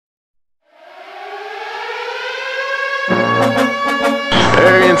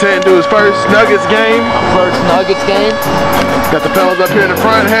Arian intending to do his first Nuggets game. First Nuggets game. Got the fellas up here in the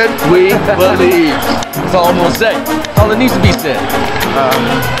front head. We believe. That's all I'm gonna say. That's all that needs to be said.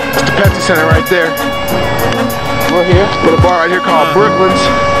 It's the Pepsi Center right there. We're here. Little bar right here called Brooklyn's.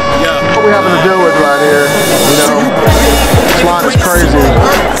 What we having to deal with right here? You know, this line is crazy.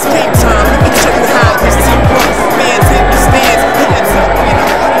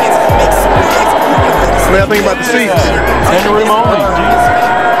 What do you think about the seats? In the room only.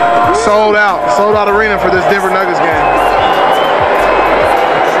 Sold out arena for this Denver Nuggets game.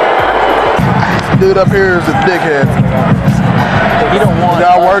 Dude up here is a dickhead. You don't want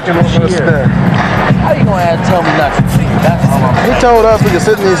y'all working on this thing. How you gonna tell me nothing? That's all I'm He told us we could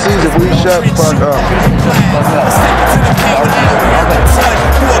sit in these seats if we shut the fuck up.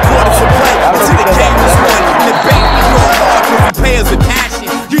 Players with passion,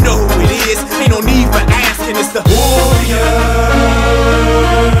 you know who it is. Ain't no need for asking. It's the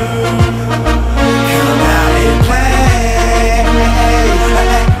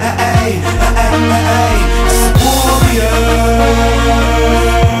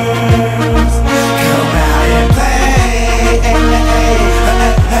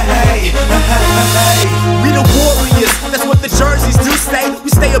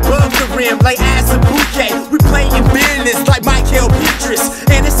like ass and bouquet. We playing business like Michael Petris.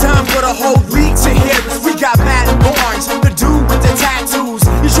 And it's time for the whole